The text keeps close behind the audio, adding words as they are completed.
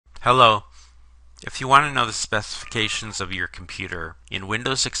Hello. If you want to know the specifications of your computer, in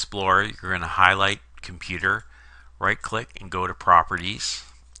Windows Explorer you're going to highlight Computer, right click and go to Properties.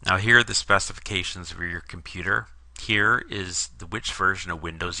 Now here are the specifications of your computer. Here is which version of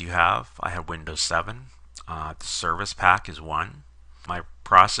Windows you have. I have Windows 7. The service pack is 1. My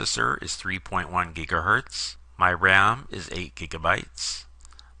processor is 3.1 gigahertz. My RAM is 8 gigabytes.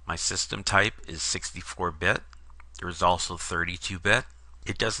 My system type is 64-bit. There is also 32-bit.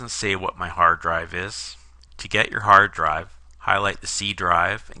 It doesn't say what my hard drive is. To get your hard drive, highlight the C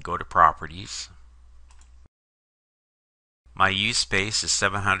drive and go to Properties. My use space is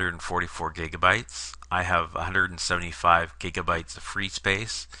 744 gigabytes. I have 175 gigabytes of free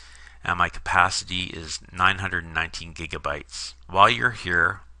space, and my capacity is 919 gigabytes. While you're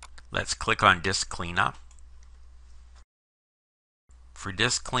here, let's click on Disk Cleanup. For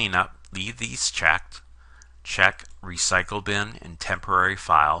Disk Cleanup, leave these checked. Check Recycle Bin and Temporary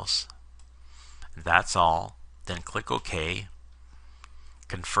Files. That's all. Then click OK.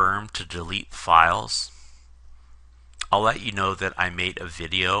 Confirm to delete files. I'll let you know that I made a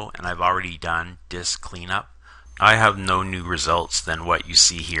video and I've already done disk cleanup. I have no new results than what you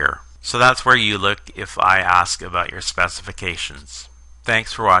see here. So that's where you look if I ask about your specifications.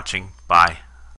 Thanks for watching. Bye.